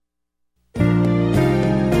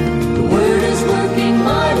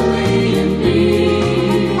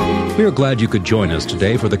We're glad you could join us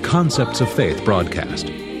today for the Concepts of Faith broadcast.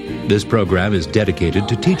 This program is dedicated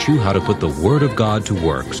to teach you how to put the Word of God to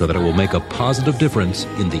work so that it will make a positive difference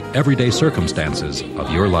in the everyday circumstances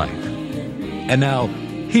of your life. And now,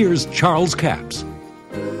 here's Charles Capps.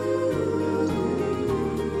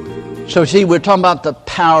 So see, we're talking about the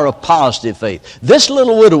power of positive faith. This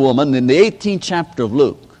little widow woman in the 18th chapter of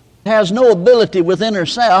Luke has no ability within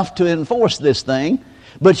herself to enforce this thing,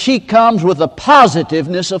 but she comes with a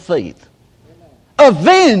positiveness of faith.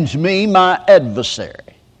 Avenge me, my adversary.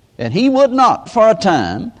 And he would not for a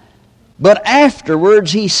time, but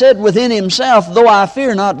afterwards he said within himself, though I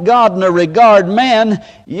fear not God nor regard man,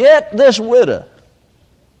 yet this widow.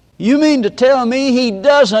 You mean to tell me he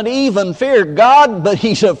doesn't even fear God, but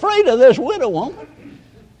he's afraid of this widow woman?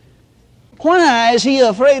 Why is he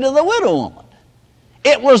afraid of the widow woman?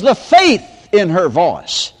 It was the faith in her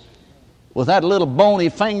voice. With that little bony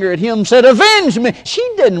finger at him said, avenge me. She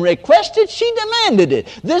didn't request it, she demanded it.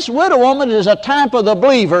 This widow woman is a type of the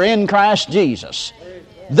believer in Christ Jesus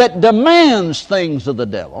that demands things of the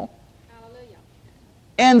devil.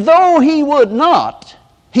 And though he would not,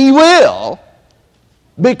 he will,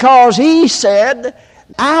 because he said,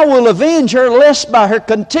 I will avenge her, lest by her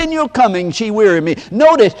continual coming she weary me.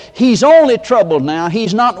 Notice, he's only troubled now.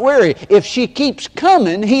 He's not weary. If she keeps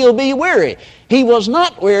coming, he'll be weary. He was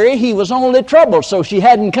not weary. He was only troubled. So she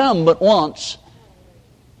hadn't come but once.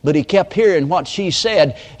 But he kept hearing what she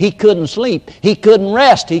said. He couldn't sleep. He couldn't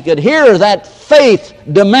rest. He could hear that faith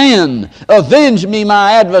demand, avenge me,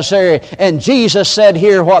 my adversary. And Jesus said,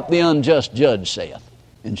 hear what the unjust judge saith.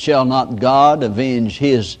 And shall not God avenge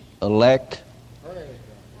His elect?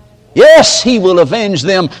 Yes, He will avenge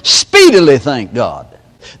them speedily, thank God.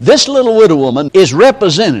 This little widow woman is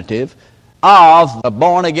representative of a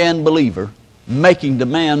born-again believer making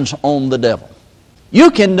demands on the devil. You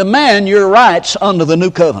can demand your rights under the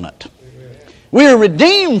new covenant. We are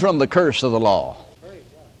redeemed from the curse of the law.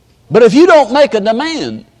 But if you don't make a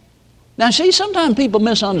demand... Now see, sometimes people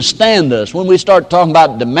misunderstand us when we start talking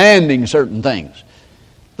about demanding certain things.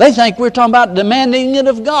 They think we're talking about demanding it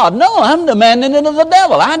of God. No, I'm demanding it of the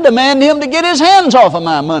devil. I demand him to get his hands off of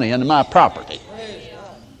my money and my property.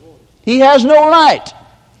 He has no right.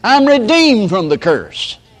 I'm redeemed from the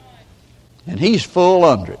curse. And he's full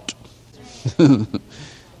under it.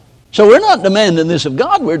 So we're not demanding this of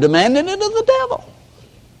God. We're demanding it of the devil.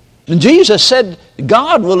 And Jesus said,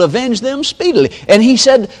 God will avenge them speedily. And He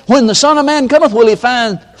said, when the Son of Man cometh, will He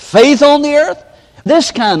find faith on the earth? This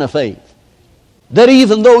kind of faith. That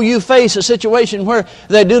even though you face a situation where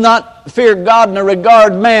they do not fear God nor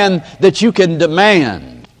regard man, that you can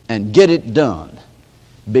demand and get it done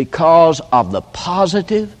because of the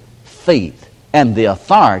positive faith and the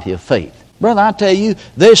authority of faith. Brother, I tell you,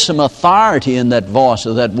 there's some authority in that voice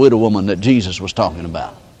of that widow woman that Jesus was talking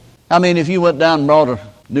about. I mean, if you went down and brought a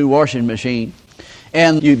new washing machine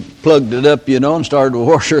and you plugged it up, and started to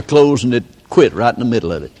wash your clothes and it quit right in the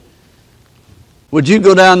middle of it. Would you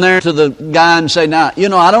go down there to the guy and say, now,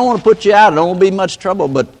 I don't want to put you out. It don't be much trouble,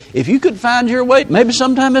 but if you could find your way, maybe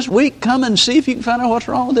sometime this week, come and see if you can find out what's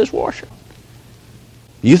wrong with this washer.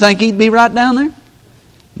 You think he'd be right down there?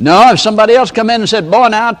 No, if somebody else come in and said, boy,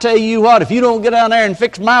 now I'll tell you what, if you don't get down there and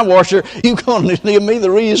fix my washer, you're going to give me the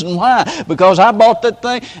reason why, because I bought that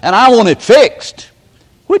thing and I want it fixed.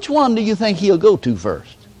 Which one do you think he'll go to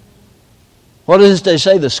first? What is it they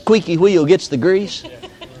say, the squeaky wheel gets the grease?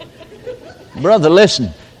 Brother,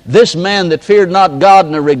 listen, this man that feared not God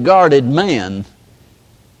nor regarded man,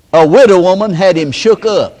 a widow woman had him shook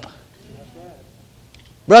up.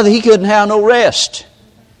 Brother, he couldn't have no rest.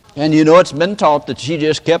 And it's been taught that she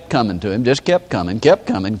just kept coming to him, just kept coming.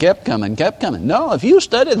 No, if you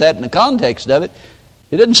study that in the context of it,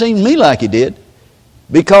 it doesn't seem to me like he did.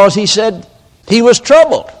 Because he said he was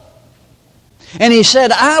troubled. And he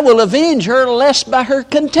said, I will avenge her, lest by her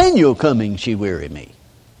continual coming she weary me.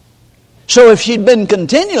 So if she'd been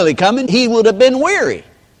continually coming, he would have been weary.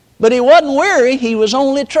 But he wasn't weary, he was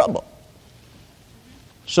only troubled.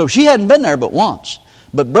 So she hadn't been there but once.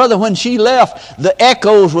 But brother, when she left, the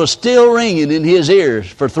echoes were still ringing in his ears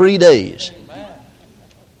for 3 days.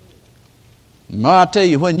 I tell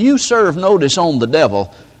you, when you serve notice on the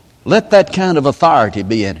devil, let that kind of authority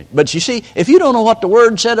be in it. But you see, if you don't know what the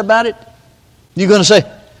Word said about it, you're going to say,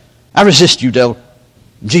 I resist you, devil,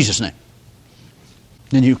 in Jesus' name.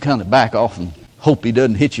 Then you kind of back off and hope he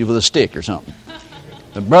doesn't hit you with a stick or something.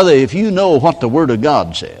 But brother, if you know what the Word of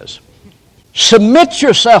God says, submit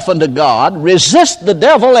yourself unto God, resist the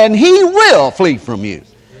devil, and he will flee from you.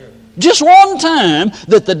 Just one time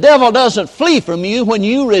that the devil doesn't flee from you when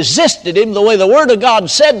you resisted him the way the Word of God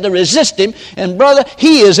said to resist him, and brother,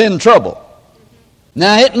 he is in trouble.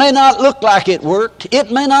 Now, it may not look like it worked.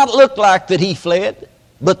 It may not look like that he fled.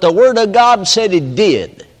 But the Word of God said it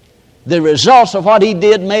did. The results of what he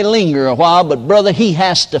did may linger a while, but brother, he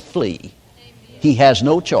has to flee. He has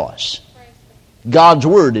no choice. God's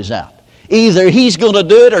Word is out. Either he's going to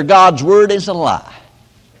do it or God's Word is a lie.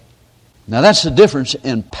 Now that's the difference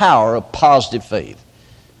in power of positive faith.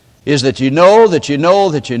 Is that you know that you know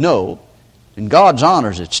that you know, and God's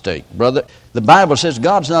honor is at stake. Brother, the Bible says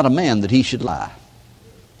God's not a man that he should lie.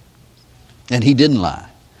 And he didn't lie.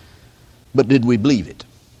 But did we believe it?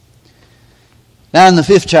 Now in the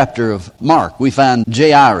 5th chapter of Mark, we find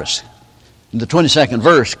Jairus, in the 22nd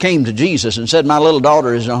verse, came to Jesus and said, "My little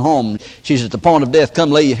daughter is at home. She's at the point of death.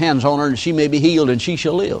 Come lay your hands on her and she may be healed and she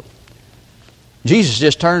shall live." Jesus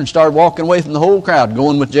just turned and started walking away from the whole crowd,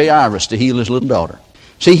 going with Jairus to heal his little daughter.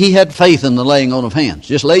 See, he had faith in the laying on of hands.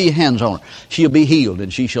 Just lay your hands on her. She'll be healed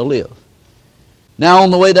and she shall live. Now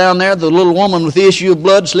on the way down there, the little woman with the issue of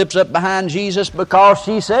blood slips up behind Jesus because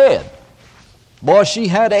she said, boy, she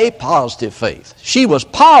had a positive faith. She was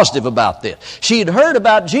positive about this. She had heard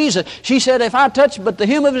about Jesus. She said, if I touch but the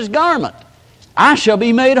hem of his garment, I shall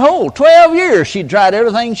be made whole. 12 years she'd tried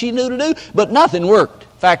everything she knew to do, but nothing worked.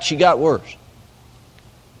 In fact, she got worse.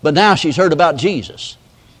 But now she's heard about Jesus.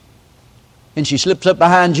 And she slips up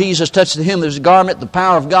behind Jesus, touches the hem of his garment. The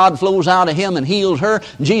power of God flows out of him and heals her.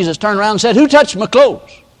 And Jesus turned around and said, "Who touched my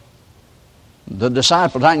clothes?" The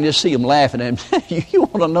disciples, I can just see them laughing at him. You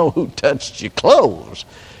want to know who touched your clothes?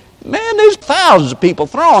 Man, there's thousands of people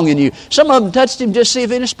thronging you. Some of them touched him just to see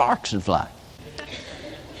if any sparks would fly.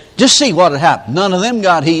 Just see what had happened. None of them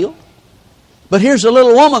got healed. But here's a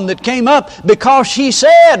little woman that came up because she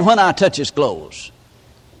said, "When I touch his clothes."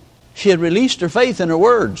 She had released her faith in her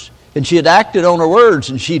words. And she had acted on her words,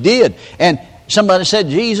 and she did. And somebody said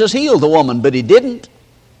Jesus healed the woman, but he didn't.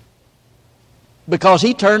 Because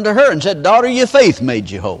he turned to her and said, "Daughter, your faith made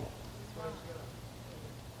you whole."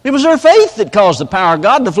 It was her faith that caused the power of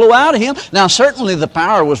God to flow out of him. Now certainly the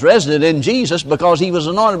power was resident in Jesus because he was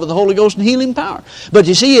anointed with the Holy Ghost and healing power. But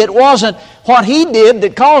you see, it wasn't what he did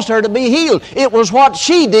that caused her to be healed. It was what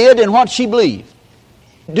she did and what she believed.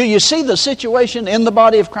 Do you see the situation in the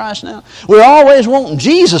body of Christ now? We're always wanting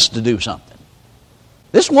Jesus to do something.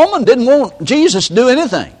 This woman didn't want Jesus to do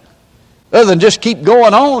anything other than just keep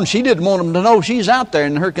going on. She didn't want him to know she's out there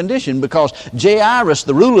in her condition because Jairus,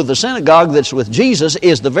 the ruler of the synagogue that's with Jesus,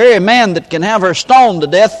 is the very man that can have her stoned to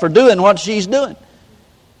death for doing what she's doing.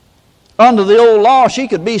 Under the old law, she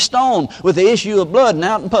could be stoned with the issue of blood and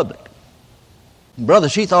out in public. Brother,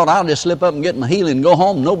 she thought, I'll just slip up and get my healing and go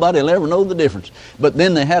home. Nobody will ever know the difference. But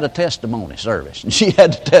then they had a testimony service, and she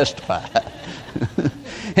had to testify.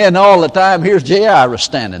 And all the time, here's Jairus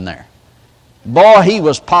standing there. Boy, he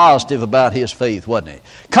was positive about his faith, wasn't he?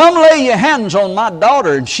 "Come lay your hands on my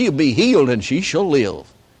daughter, and she'll be healed, and she shall live."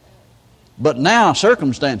 But now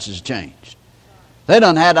circumstances changed. They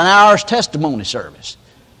done had an hour's testimony service.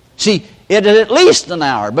 See, it is at least an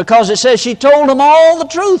hour because it says she told him all the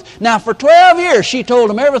truth. Now, for 12 years, she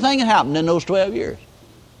told him everything that happened in those 12 years.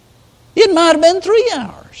 It might have been 3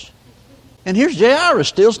 hours. And here's Jairus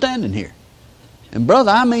still standing here. And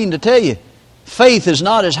brother, I mean to tell you, faith is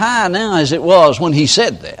not as high now as it was when he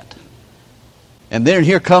said that. And then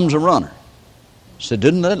here comes a runner. Said,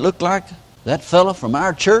 "Didn't that look like that fella from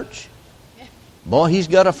our church? Boy, he's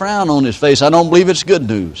got a frown on his face. I don't believe it's good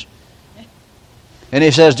news." And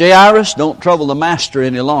he says, "Jairus, don't trouble the master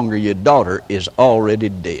any longer. Your daughter is already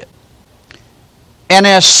dead." And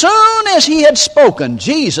as soon as he had spoken,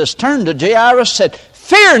 Jesus turned to Jairus and said,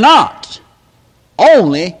 "Fear not,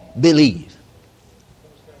 only believe."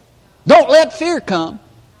 Don't let fear come,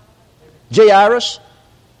 Jairus.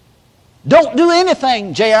 Don't do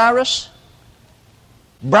anything, Jairus.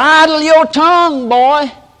 Bridle your tongue, boy.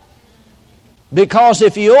 Because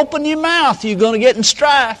if you open your mouth, you're going to get in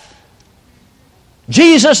strife.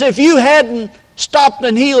 Jesus, if you hadn't stopped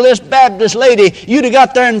and healed this Baptist lady, you'd have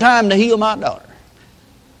got there in time to heal my daughter.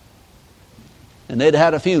 And they'd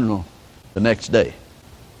had a funeral the next day.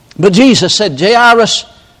 But Jesus said, "Jairus,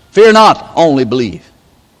 fear not, only believe."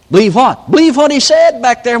 Believe what? Believe what he said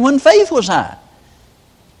back there when faith was high.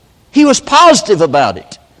 He was positive about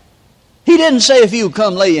it. He didn't say if you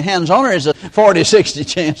come lay your hands on her, there's a 40-60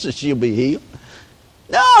 chance that she'll be healed.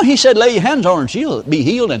 No, he said lay your hands on her and she'll be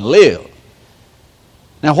healed and live.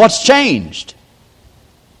 Now what's changed?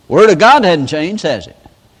 Word of God hadn't changed, has it?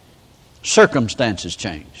 Circumstances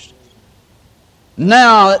changed.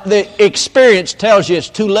 Now the experience tells you it's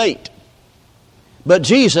too late. But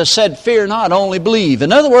Jesus said, "Fear not, only believe."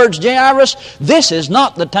 In other words, Jairus, this is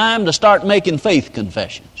not the time to start making faith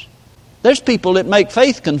confessions. There's people that make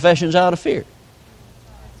faith confessions out of fear.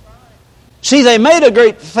 See, they made a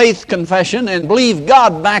great faith confession and believed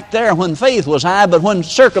God back there when faith was high, but when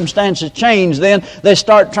circumstances change, then they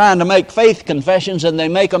start trying to make faith confessions and they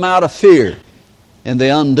make them out of fear. And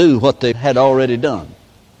they undo what they had already done.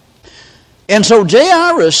 And so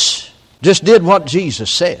Jairus just did what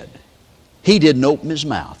Jesus said. He didn't open his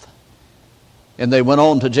mouth. And they went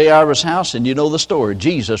on to Jairus' house, and you know the story.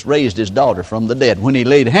 Jesus raised his daughter from the dead. When he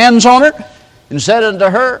laid hands on her and said unto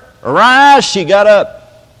her, "Arise," she got up.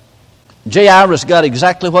 Jairus got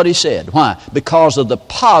exactly what he said. Why? Because of the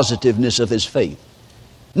positiveness of his faith.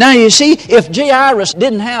 Now you see, if Jairus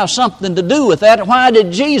didn't have something to do with that, why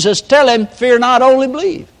did Jesus tell him, "Fear not, only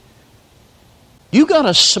believe"? You got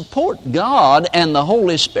to support God and the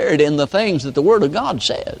Holy Spirit in the things that the Word of God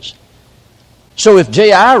says. So if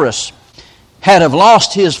Jairus had have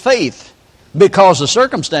lost his faith because the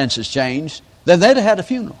circumstances changed, then they'd have had a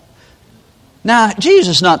funeral. Now,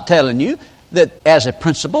 Jesus is not telling you that as a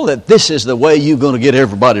principle that this is the way you're going to get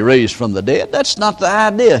everybody raised from the dead. That's not the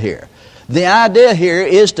idea here. The idea here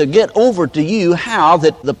is to get over to you how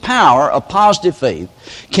that the power of positive faith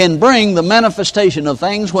can bring the manifestation of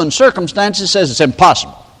things when circumstances says it's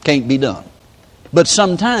impossible, can't be done. But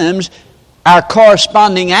sometimes our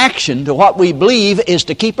corresponding action to what we believe is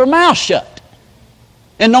to keep our mouth shut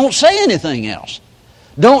and don't say anything else.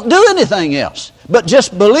 Don't do anything else, but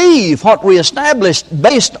just believe what we established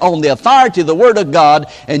based on the authority of the Word of God,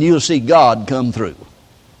 and you'll see God come through.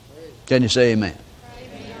 Can you say amen?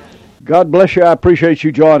 God bless you. I appreciate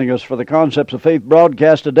you joining us for the Concepts of Faith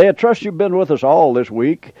broadcast today. I trust you've been with us all this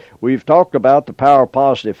week. We've talked about the power of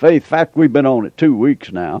positive faith. In fact, we've been on it 2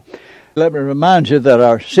 weeks now. Let me remind you that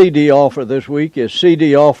our CD offer this week is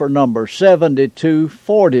CD offer number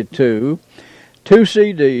 7242. 2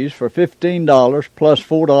 CDs for $15 plus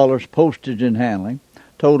 $4 postage and handling,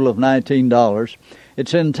 total of $19.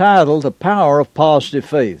 It's entitled The Power of Positive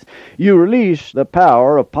Faith. You release the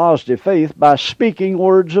power of positive faith by speaking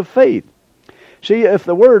words of faith. See, if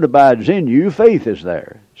the Word abides in you, faith is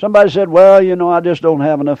there. Somebody said, "Well, I just don't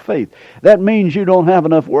have enough faith." That means you don't have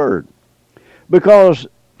enough Word. Because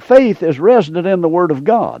faith is resident in the Word of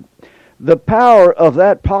God. The power of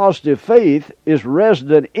that positive faith is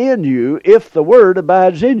resident in you if the Word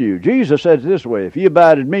abides in you. Jesus said it this way, "If you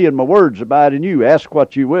abide in me and my words abide in you, ask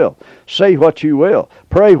what you will, say what you will,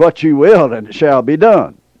 pray what you will, and it shall be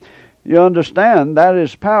done." You understand? That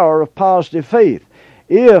is power of positive faith.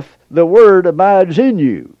 If the Word abides in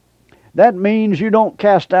you, that means you don't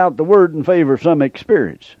cast out the Word in favor of some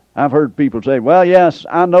experience. I've heard people say, "Well, yes,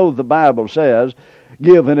 I know the Bible says,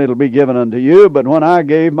 give and it'll be given unto you, but when I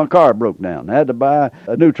gave, my car broke down. I had to buy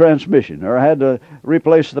a new transmission, or I had to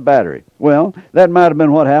replace the battery." Well, that might have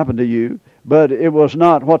been what happened to you, but it was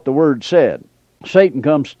not what the Word said. Satan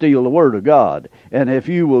comes to steal the Word of God, and if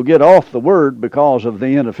you will get off the Word because of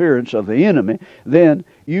the interference of the enemy, then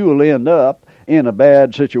you will end up in a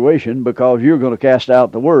bad situation because you're going to cast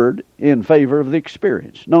out the Word in favor of the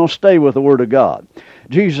experience. No, stay with the Word of God.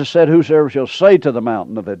 Jesus said, "Whosoever shall say to the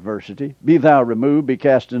mountain of adversity, Be thou removed, be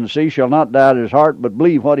cast in the sea, shall not doubt in his heart, but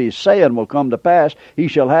believe what he's saying will come to pass, he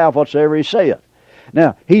shall have whatsoever he saith."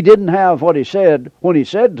 Now, he didn't have what he said when he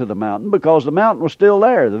said to the mountain, because the mountain was still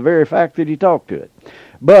there, the very fact that he talked to it.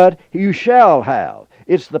 But you shall have.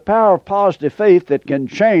 It's the power of positive faith that can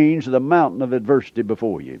change the mountain of adversity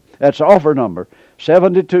before you. That's offer number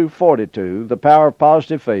 7242, the power of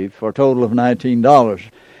positive faith, for a total of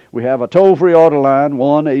 $19. We have a toll-free order line,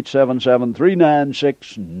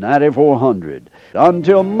 1-877-396-9400.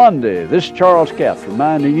 Until Monday, this is Charles Capps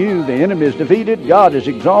reminding you the enemy is defeated, God is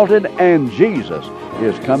exalted, and Jesus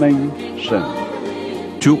is coming soon.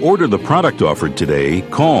 To order the product offered today,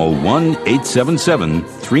 call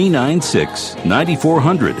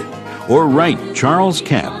 1-877-396-9400 or write Charles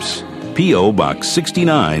Capps, P.O. Box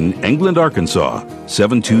 69, England, Arkansas,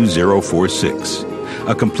 72046.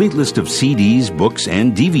 A complete list of CDs, books,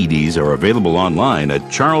 and DVDs are available online at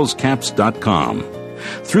charlescapps.com.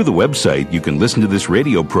 Through the website, you can listen to this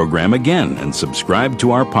radio program again and subscribe to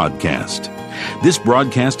our podcast. This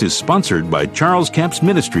broadcast is sponsored by Charles Capps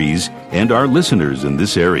Ministries and our listeners in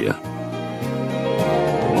this area.